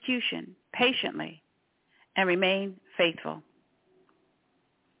persecution patiently and remain faithful.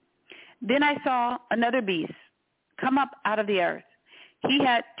 Then I saw another beast come up out of the earth. He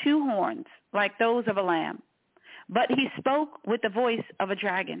had 2 horns like those of a lamb, but he spoke with the voice of a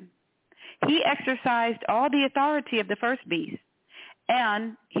dragon. He exercised all the authority of the first beast,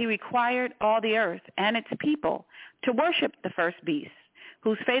 and he required all the earth and its people to worship the first beast,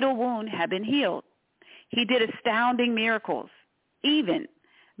 whose fatal wound had been healed. He did astounding miracles, even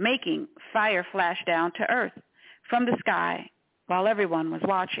making fire flash down to earth from the sky while everyone was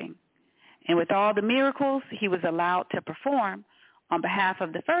watching. And with all the miracles he was allowed to perform on behalf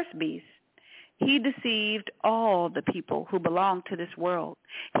of the first beast, he deceived all the people who belonged to this world.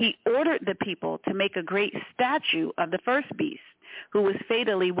 He ordered the people to make a great statue of the first beast, who was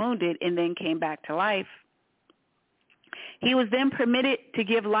fatally wounded and then came back to life. He was then permitted to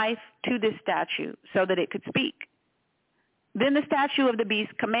give life to this statue so that it could speak. Then the statue of the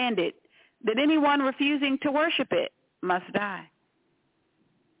beast commanded that anyone refusing to worship it must die.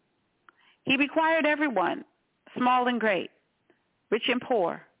 He required everyone, small and great, rich and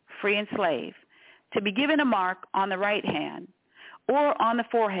poor, free and slave, to be given a mark on the right hand or on the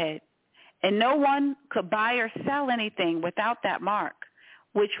forehead, and no one could buy or sell anything without that mark,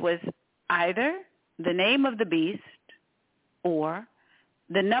 which was either the name of the beast or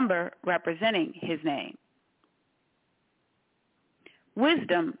the number representing his name.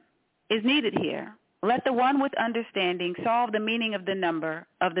 Wisdom is needed here. Let the one with understanding solve the meaning of the number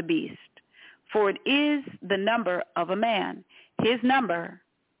of the beast, for it is the number of a man. His number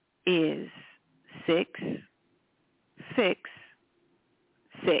is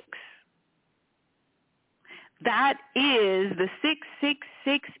 666. That is the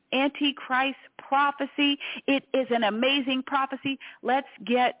 666 Antichrist prophecy. It is an amazing prophecy. Let's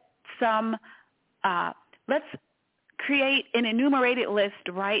get some, let's create an enumerated list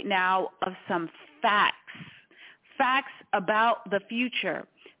right now of some facts about the future,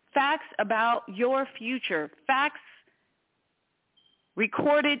 facts about your future, facts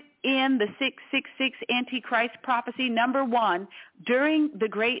recorded in the 666 Antichrist Prophecy. Number one, during the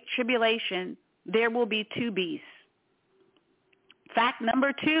Great Tribulation, there will be two beasts. Fact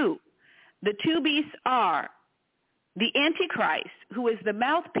number two, the two beasts are the Antichrist, who is the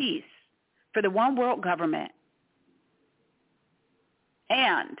mouthpiece for the one world government,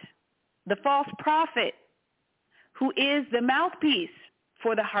 and the false prophet, who is the mouthpiece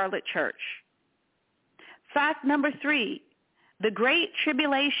for the harlot church. Fact number three, the Great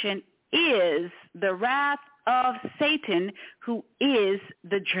Tribulation is the wrath of Satan, who is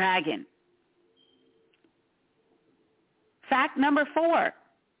the dragon. Fact number four,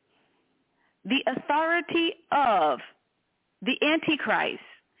 the authority of the Antichrist,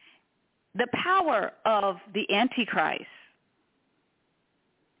 the power of the Antichrist,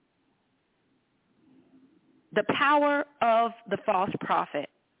 the power of the false prophet.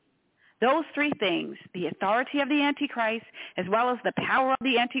 Those three things, the authority of the Antichrist, as well as the power of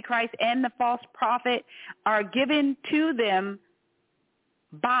the Antichrist and the false prophet, are given to them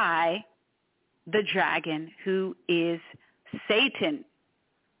by the dragon, who is Satan.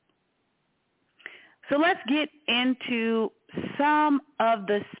 So let's get into some of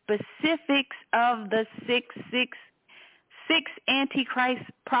the specifics of the 666 Antichrist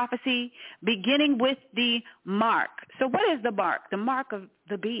prophecy, beginning with the mark. So what is the mark? The mark of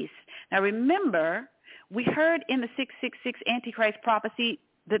the beast. Now remember, we heard in the 666 Antichrist prophecy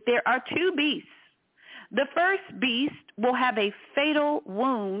that there are two beasts. The first beast will have a fatal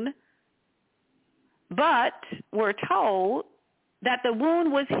wound, but we're told that the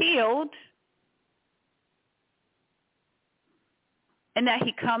wound was healed and that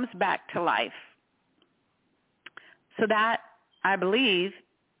he comes back to life. So that, I believe,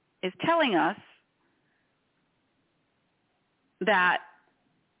 is telling us that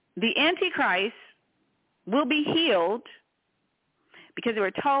the Antichrist will be healed, because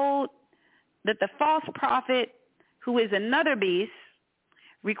we're told that the false prophet, who is another beast,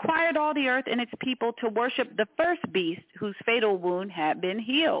 required all the earth and its people to worship the first beast, whose fatal wound had been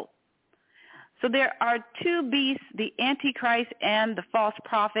healed. So there are two beasts, the Antichrist and the false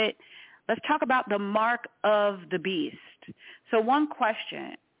prophet. Let's talk about the mark of the beast. So one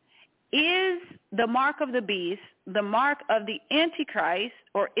question, is the mark of the beast the mark of the Antichrist,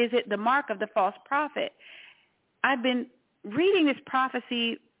 or is it the mark of the false prophet? I've been reading this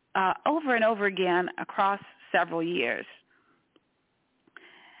prophecy over and over again across several years.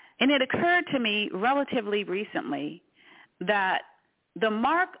 And it occurred to me relatively recently that the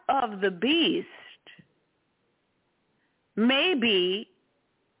mark of the beast may be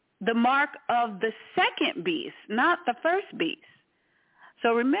the mark of the second beast, not the first beast.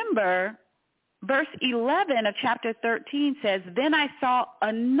 So remember, verse 11 of chapter 13 says, "Then I saw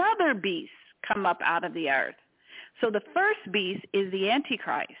another beast come up out of the earth." So the first beast is the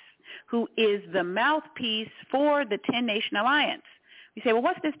Antichrist, who is the mouthpiece for the 10-nation alliance. You say, well,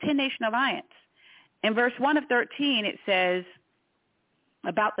 what's this 10-nation alliance? In verse 1 of 13, it says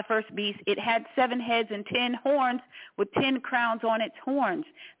about the first beast, it had 7 heads and 10 horns with 10 crowns on its horns.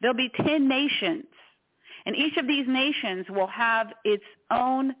 There'll be 10 nations, and each of these nations will have its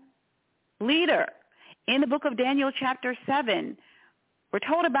own leader. In the book of Daniel chapter 7, we're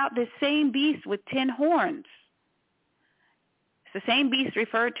told about this same beast with 10 horns. It's the same beast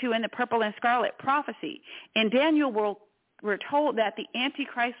referred to in the purple and scarlet prophecy. In Daniel, we're told that the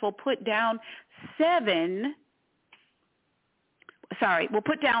Antichrist will put down 3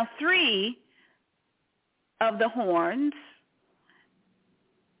 of the horns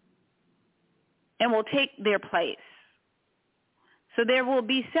and will take their place. So there will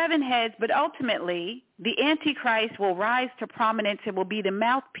be 7 heads, but ultimately the Antichrist will rise to prominence and will be the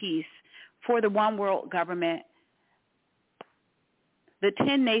mouthpiece for the one world government, the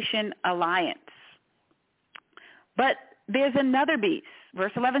 10-nation alliance. But there's another beast.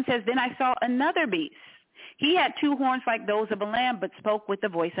 Verse 11 says, "Then I saw another beast. He had 2 horns like those of a lamb, but spoke with the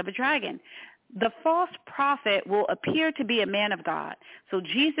voice of a dragon." The false prophet will appear to be a man of God. So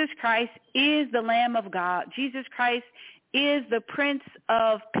Jesus Christ is the Lamb of God. Jesus Christ is the Prince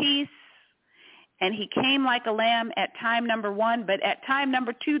of Peace, and he came like a lamb at time number 1, but at time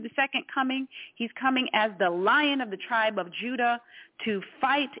number 2, the second coming, he's coming as the Lion of the tribe of Judah to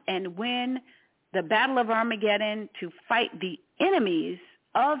fight and win the battle of Armageddon, to fight the enemies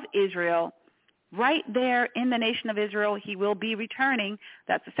of Israel. Right there in the nation of Israel, he will be returning.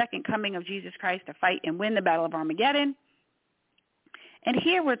 That's the second coming of Jesus Christ, to fight and win the battle of Armageddon. And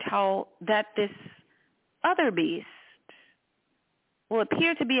here we're told that this other beast will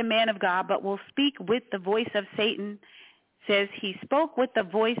appear to be a man of God, but will speak with the voice of Satan, says he spoke with the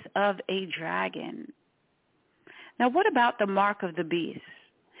voice of a dragon. Now, what about the mark of the beast?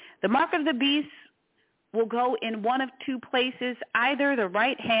 The mark of the beast will go in one of two places, either the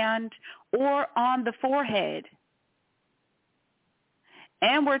right hand or on the forehead.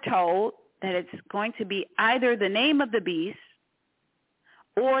 And we're told that it's going to be either the name of the beast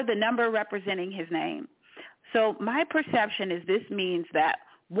or the number representing his name. So my perception is this means that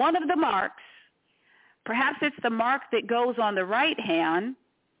one of the marks, perhaps it's the mark that goes on the right hand,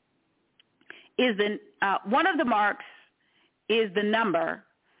 is one of the marks is the number.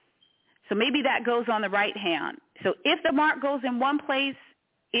 So maybe that goes on the right hand. So if the mark goes in one place,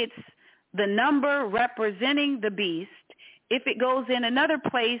 it's the number representing the beast. If it goes in another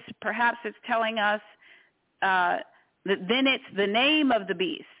place, perhaps it's telling us that then it's the name of the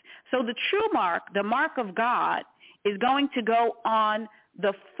beast. So the true mark, the mark of God, is going to go on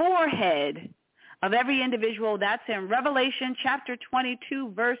the forehead of every individual. That's in Revelation chapter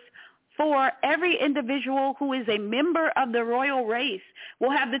 22, verse 4. Every individual who is a member of the royal race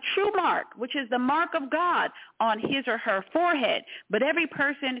will have the true mark, which is the mark of God, on his or her forehead. But every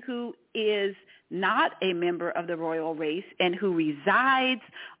person who is not a member of the royal race and who resides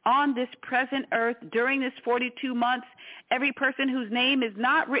on this present earth during this 42 months, every person whose name is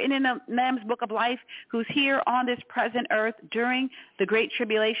not written in the Lamb's Book of Life, who's here on this present earth during the Great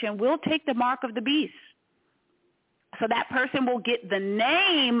Tribulation, will take the mark of the beast. So that person will get the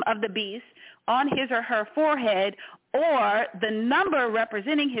name of the beast on his or her forehead, or the number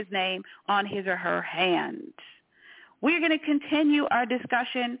representing his name on his or her hand. We're going to continue our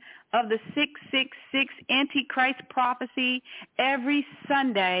discussion of the 666 Antichrist Prophecy every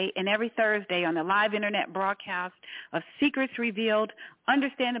Sunday and every Thursday on the live internet broadcast of Secrets Revealed,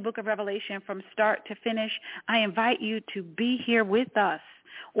 Understand the Book of Revelation from start to finish. I invite you to be here with us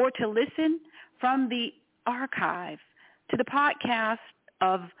or to listen from the archive to the podcast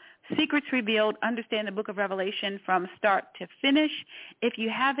of Secrets Revealed, Understand the Book of Revelation from start to finish. If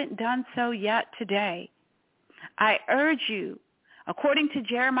you haven't done so yet today, I urge you, according to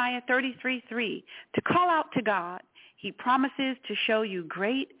Jeremiah 33:3, to call out to God. He promises to show you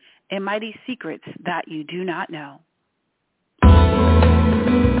great and mighty secrets that you do not know.